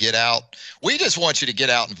wants you to get out. We just want you to get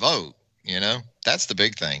out and vote. That's the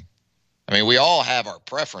big thing. I mean, we all have our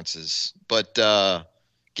preferences, but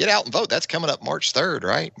get out and vote. That's coming up March 3rd,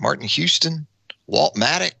 right? Martin Houston, Walt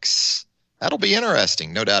Maddox. That'll be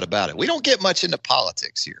interesting, no doubt about it. We don't get much into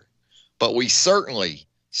politics here, but we certainly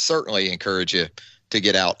encourage you to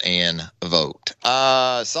get out and vote.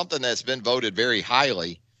 Something that's been voted very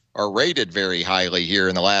highly or rated very highly here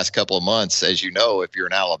in the last couple of months, as you know, if you're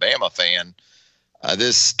an Alabama fan,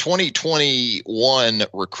 this 2021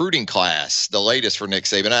 recruiting class, the latest for Nick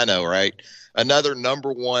Saban, I know, right? Another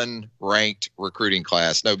number 1 ranked recruiting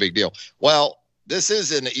class, no big deal. Well, this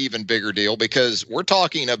is an even bigger deal because we're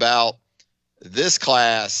talking about this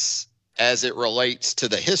class as it relates to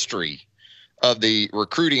the history of the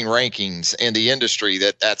recruiting rankings in the industry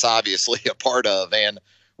that's obviously a part of. And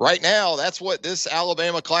right now, that's what this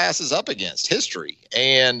Alabama class is up against, history.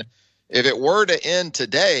 And if it were to end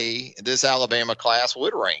today, this Alabama class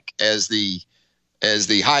would rank as the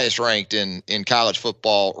highest ranked in college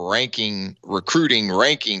football recruiting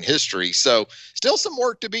ranking history. So still some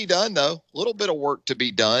work to be done, though. A little bit of work to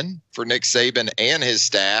be done for Nick Saban and his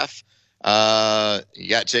staff. You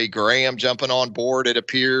got Jay Graham jumping on board, it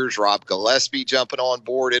appears. Rob Gillespie jumping on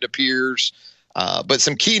board, it appears. But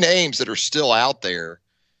some key names that are still out there,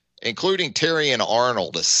 including Terrion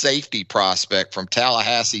Arnold, a safety prospect from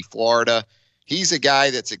Tallahassee, Florida. He's a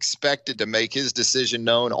guy that's expected to make his decision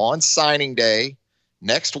known on signing day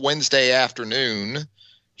next Wednesday afternoon.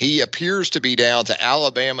 He appears to be down to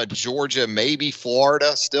Alabama, Georgia, maybe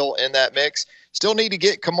Florida, still in that mix. Still need to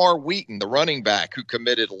get Kamar Wheaton, the running back who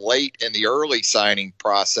committed late in the early signing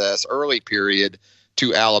process, early period,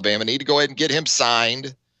 to Alabama. Need to go ahead and get him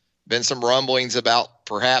signed. Been some rumblings about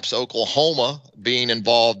perhaps Oklahoma being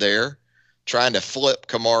involved there, trying to flip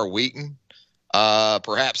Kamar Wheaton.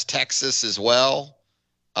 Perhaps Texas as well.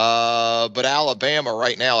 But Alabama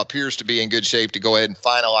right now appears to be in good shape to go ahead and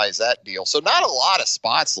finalize that deal. So not a lot of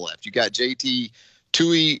spots left. You got JT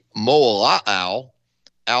Tuimoloau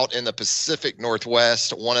out in the Pacific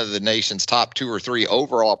Northwest, one of the nation's top 2 or 3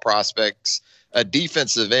 overall prospects, a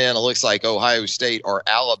defensive end. It looks like Ohio State or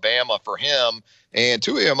Alabama for him. And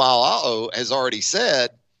Tuimoloau has already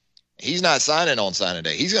said he's not signing on signing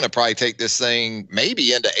day. He's going to probably take this thing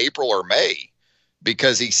maybe into April or May,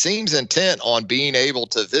 because he seems intent on being able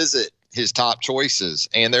to visit his top choices.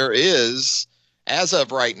 And there is, as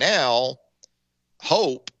of right now,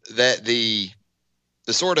 hope that the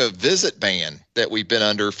sort of visit ban that we've been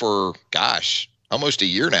under for, almost a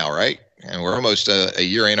year now, right? And we're almost a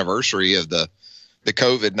year anniversary of the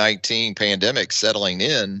COVID-19 pandemic settling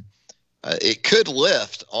in. It could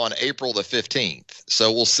lift on April the 15th.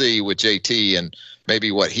 So we'll see with JT and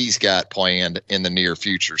maybe what he's got planned in the near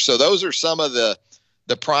future. So those are some of the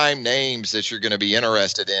prime names that you're going to be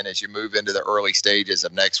interested in as you move into the early stages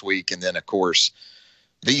of next week. And then, of course,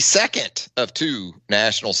 the second of 2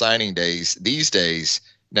 national signing days these days,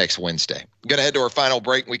 next Wednesday. I'm going to head to our final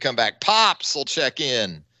break. When we come back, Pops will check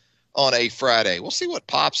in on a Friday. We'll see what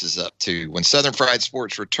Pops is up to when Southern Fried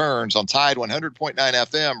Sports returns on Tide 100.9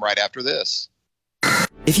 FM right after this.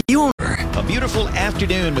 If you own a beautiful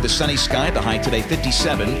afternoon with a sunny sky, the high today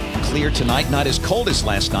 57. Clear tonight, not as cold as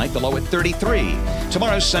last night, the low at 33.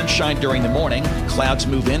 Tomorrow, sunshine during the morning. Clouds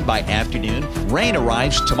move in by afternoon. Rain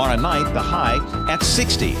arrives tomorrow night, the high at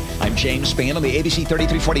 60. I'm James Spann on the ABC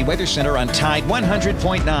 3340 Weather Center on Tide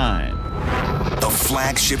 100.9. The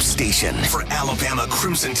flagship station for Alabama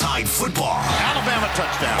Crimson Tide football. Alabama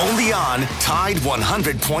touchdown. Only on Tide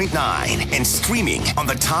 100.9 and streaming on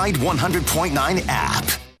the Tide 100.9 app.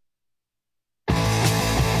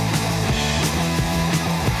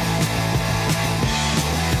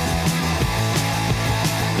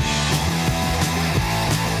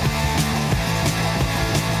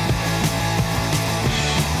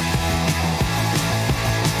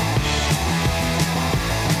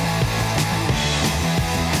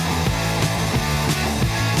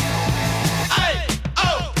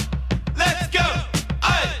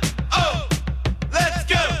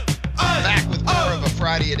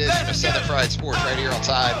 Southern Fried Sports right here on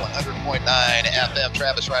Tide 100.9 FM.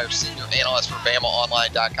 Travis Reier, senior analyst for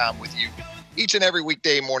BamaOnline.com with you each and every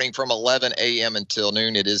weekday morning from 11 a.m. until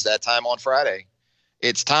noon. It is that time on Friday.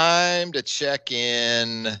 It's time to check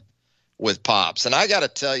in with Pops. And I got to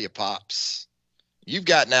tell you, Pops, you've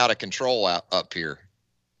gotten out of control up here.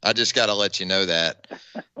 I just got to let you know that.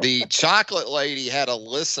 The chocolate lady had a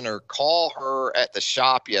listener call her at the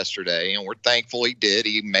shop yesterday, and we're thankful he did.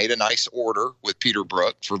 He made a nice order with Peter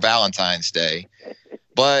Brook for Valentine's Day,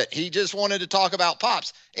 but he just wanted to talk about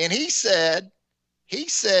Pops. And he said,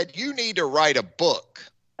 you need to write a book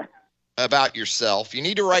about yourself. You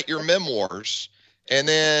need to write your memoirs, and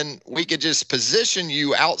then we could just position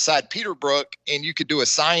you outside Peterbrook, and you could do a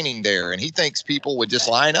signing there. And he thinks people would just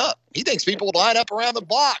line up. He thinks people would line up around the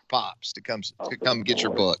block, Pops, to come get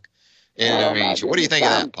your book. And what do you think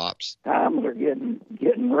of that, Pops? Times are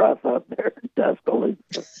getting rough up there in Tuscaloosa.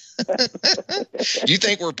 You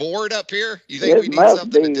think we're bored up here? You think we need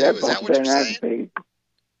something to do? Is that what you're saying?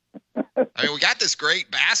 I mean, we got this great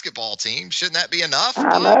basketball team. Shouldn't that be enough?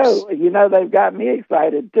 I know. You know, they've got me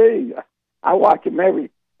excited too. I watch them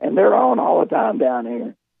and they're on all the time down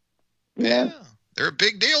here. Yeah, they're a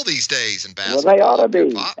big deal these days in basketball. Well, they ought to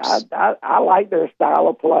be. I like their style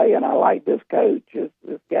of play, and I like this coach, this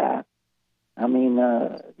guy. I mean,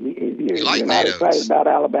 you're not excited about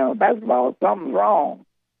Alabama basketball. Something's wrong.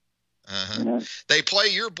 Uh-huh. You know? They play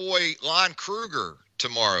your boy Lon Kruger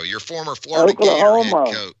tomorrow, your former Florida Gator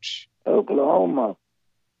head coach. Oklahoma.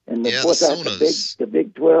 And the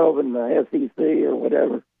Big 12 and the SEC or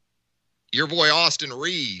whatever. Your boy Austin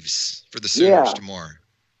Reeves for the Sooners tomorrow.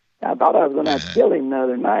 I thought I was going to have to kill him the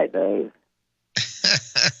other night, though.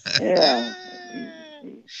 Yeah.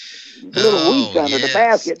 He's a little weak under the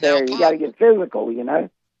basket there. You got to get physical, you know.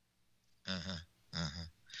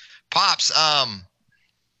 Pops,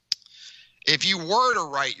 if you were to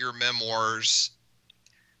write your memoirs,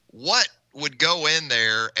 what would go in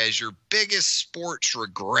there as your biggest sports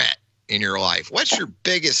regret in your life? What's your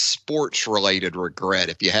biggest sports-related regret,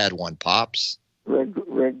 if you had one, Pops?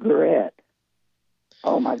 Regret.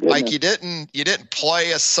 Oh my goodness! Like you didn't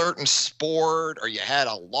play a certain sport, or you had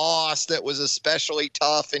a loss that was especially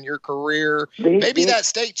tough in your career. Maybe that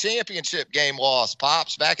state championship game loss,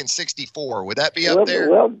 Pops, back in '64. Would that be up there?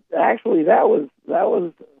 Well, actually, that was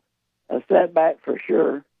a setback for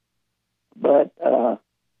sure. But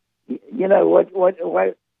you know what?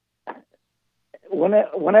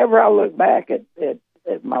 Whenever I look back at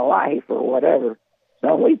my life or whatever, the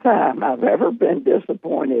only time I've ever been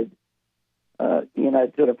disappointed,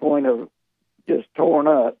 to the point of just torn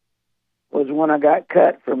up, was when I got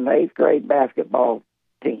cut from the 8th grade basketball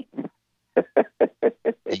team.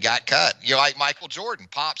 You got cut. You're like Michael Jordan,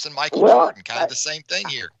 Pops and Michael Jordan, kind of the same thing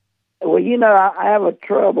here. Well, I have a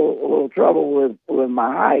little trouble with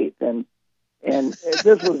my height, and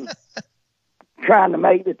this was trying to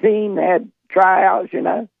make the team. They had tryouts, and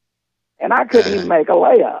I couldn't even make a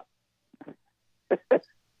layup.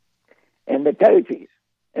 And the coaches,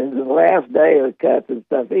 it was the last day of the cuts and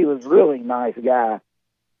stuff. He was a really nice guy,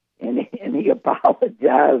 and he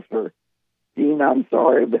apologized for, Gene, I'm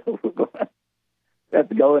sorry, but we're going to have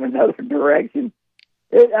to go in another direction.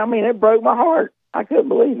 It broke my heart. I couldn't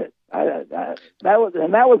believe it. That was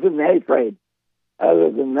in the 8th grade. Other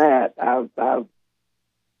than that, I've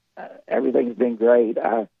everything's been great.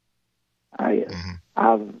 I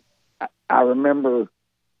remember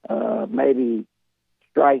maybe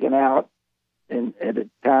striking out at a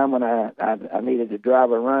time when I needed to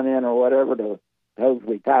drive a run in or whatever to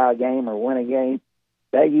hopefully tie a game or win a game.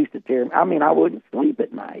 That used to tear me. I wouldn't sleep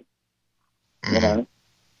at night, and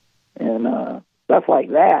stuff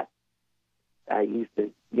like that. I used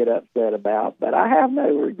to get upset about, but I have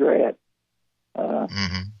no regret. I'm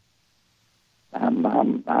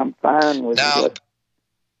fine with it.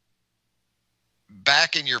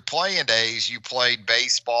 Back in your playing days, you played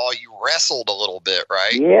baseball. You wrestled a little bit,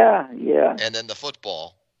 right? Yeah. And then the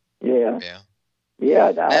football. Yeah.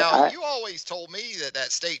 Now, you always told me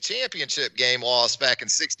that state championship game lost back in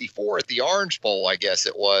 '64 at the Orange Bowl, I guess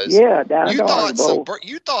it was. Yeah, down at the Orange Bowl.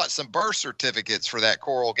 You thought some birth certificates for that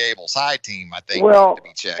Coral Gables High team, I think, well, to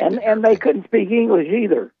be checked. And they couldn't speak English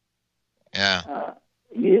either. Yeah.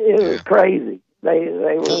 It was crazy. They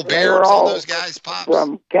were all those guys, Pops?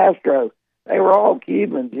 From Castro. They were all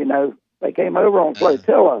Cubans, They came over on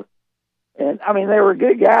flotilla. And, they were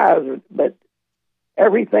good guys, but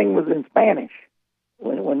everything was in Spanish.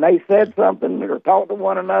 When they said something or talked to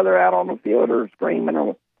one another out on the field or screaming,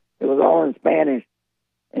 it was all in Spanish.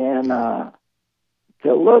 And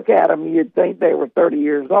to look at them, you'd think they were 30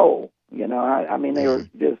 years old. They were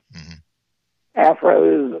just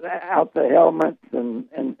afros out the helmets and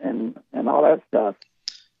all that stuff.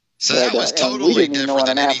 So that was totally different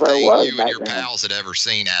than anything you and your pals had ever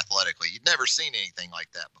seen athletically. You'd never seen anything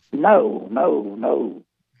like that before. No.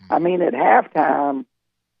 At halftime,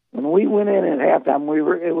 when we went in at halftime,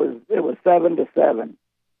 it was 7-7,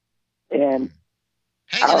 and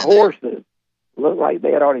our horses looked like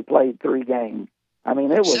they had already played 3 games. It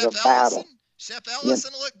was a battle. Shep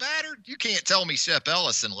Ellison looked battered? You can't tell me Shep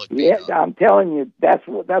Ellison looked beat up. I'm telling you, that's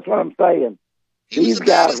what I'm saying. These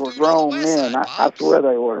guys were grown men. I swear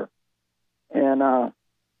they were. And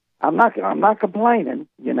I'm not complaining.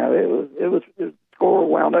 The score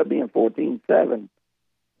wound up being 14-7,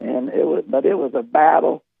 and it was a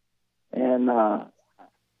battle. And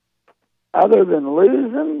other than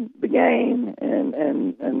losing the game and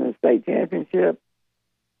the state championship,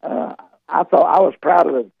 I thought I was proud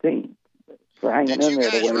of the team for hanging in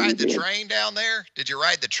there. Did you guys ride the train down there? Did you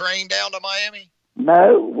ride the train down to Miami?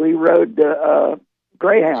 No, we rode the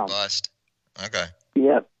Greyhound. Bust. Okay.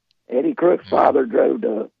 Yep. Eddie Crook's father drove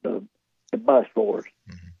the bus for us.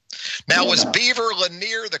 Now, was Beaver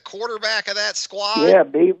Lanier the quarterback of that squad? Yeah,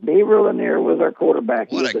 Beaver Lanier was our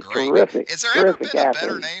quarterback. What he was a great terrific. Has there ever been a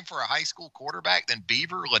better name for a high school quarterback than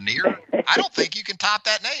Beaver Lanier? I don't think you can top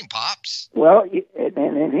that name, Pops. Well,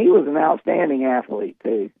 and he was an outstanding athlete,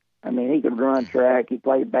 too. He could run track. He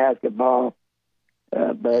played basketball,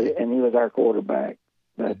 and he was our quarterback.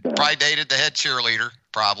 But, probably dated the head cheerleader,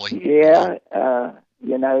 probably. Yeah,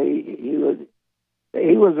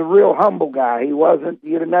 he was a real humble guy. He wasn't.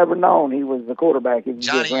 You'd have never known he was the quarterback if you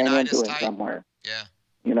just ran into him somewhere. Yeah.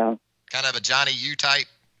 Kind of a Johnny U type.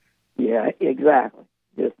 Yeah, exactly.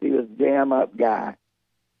 He was a jam up guy.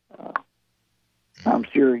 I'm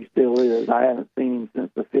sure he still is. I haven't seen him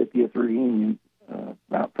since the 50th reunion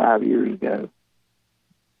about 5 years ago.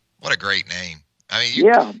 What a great name. I mean,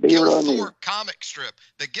 Beaver Lanier. Gilthorpe comic strip.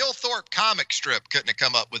 The Gilthorpe comic strip couldn't have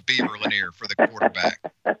come up with Beaver Lanier for the quarterback.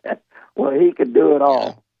 Well, he could do it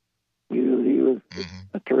all. He was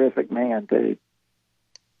a terrific man, too.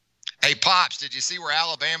 Hey, Pops, did you see where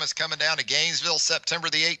Alabama's coming down to Gainesville September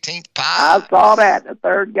the 18th? Pops? I saw that. The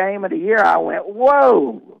third game of the year, I went,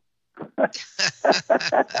 whoa. But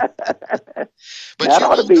that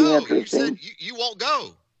ought to be interesting. You won't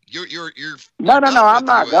go. You're No, I'm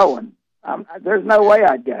not going. There's no way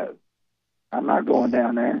I'd go. I'm not going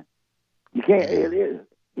down there. You can't.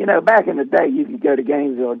 Back in the day, you could go to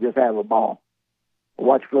Gainesville and just have a ball,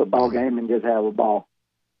 watch a football game and just have a ball.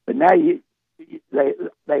 But now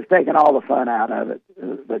they've taken all the fun out of it.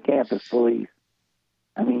 The campus police.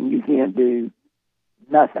 I mean, you can't do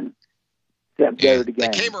nothing except go to the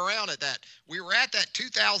game. They came around at that. We were at that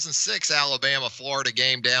 2006 Alabama-Florida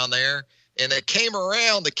game down there, and they came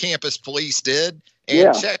around, the campus police did,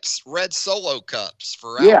 and checked red Solo cups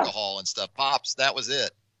for alcohol and stuff. Pops, that was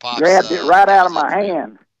it. Pops grabbed it right out of my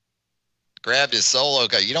hand. Grabbed his Solo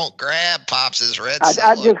cup. You don't grab Pops' red Solo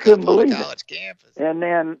cup. I just couldn't believe college campus. And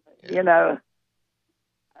then,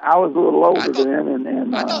 I was a little older then.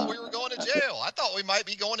 And I thought we were going to jail. I thought we might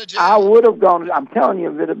be going to jail. I would have gone. I'm telling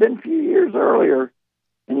you, if it had been a few years earlier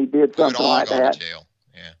and he did something like that. To jail.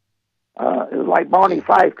 It was like Barney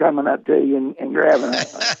Fife coming up to you and grabbing a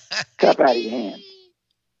cup out of your hand.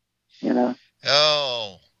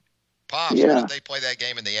 Oh, Pops, what if they play that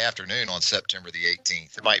game in the afternoon on September the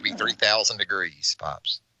 18th? It might be 3,000 degrees,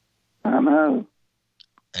 Pops. I know.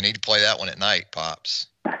 They need to play that one at night, Pops.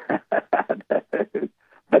 But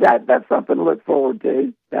that's something to look forward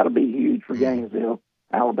to. That'll be huge for Gainesville,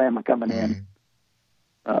 Alabama coming in.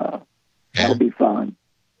 That'll be fun.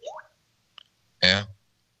 Yeah.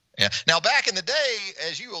 Yeah. Now, back in the day,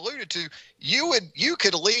 as you alluded to, you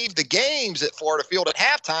could leave the games at Florida Field at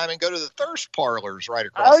halftime and go to the thirst parlors right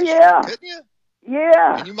across the street, couldn't you?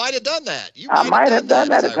 Yeah. And you might have done that. I might have done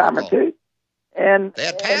that a time or two. And they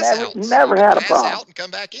had pass outs. Never had a problem. Pass out and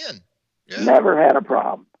come back in. Yeah. Never had a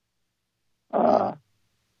problem.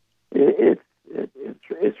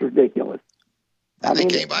 It's ridiculous. I mean,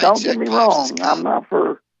 don't get me wrong. I'm not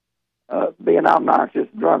for being obnoxious,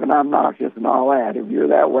 drunk and obnoxious and all that. If you're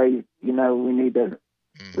that way, we need to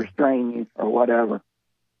restrain you or whatever.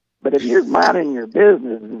 But if you're minding your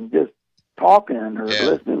business and just talking or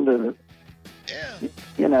listening to,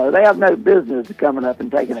 they have no business coming up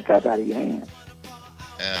and taking a cup out of your hand.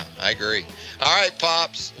 Yeah, I agree. All right,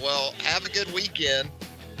 Pops. Well, have a good weekend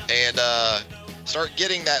and start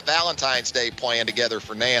getting that Valentine's Day plan together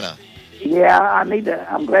for Nana. Yeah,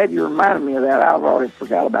 I'm glad you reminded me of that. I've already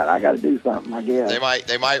forgot about it. I got to do something, I guess.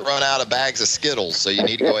 They might run out of bags of Skittles, so you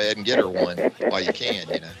need to go ahead and get her one while you can,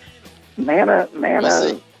 Nana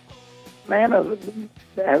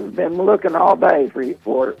has been looking all day for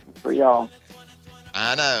y'all.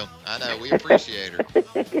 I know. We appreciate her.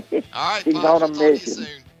 All right, she's Pops, on a mission.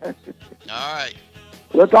 All right.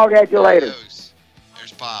 We'll talk at you later. There's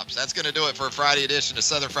Pops. That's going to do it for a Friday edition of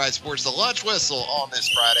Southern Fried Sports. The Lunch Whistle on this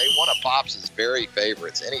Friday. One of Pops' very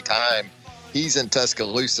favorites. Anytime he's in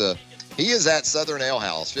Tuscaloosa, he is at Southern Ale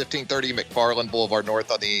House, 1530 McFarland Boulevard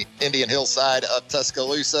North on the Indian Hillside of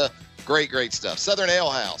Tuscaloosa. Great stuff. Southern Ale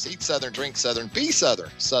House. Eat Southern, drink Southern, be Southern.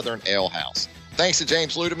 Southern Ale House. Thanks to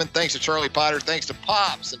James Ludeman. Thanks to Charlie Potter. Thanks to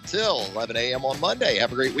Pops. Until 11 a.m. on Monday.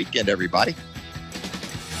 Have a great weekend, everybody.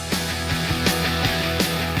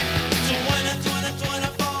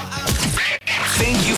 Thank you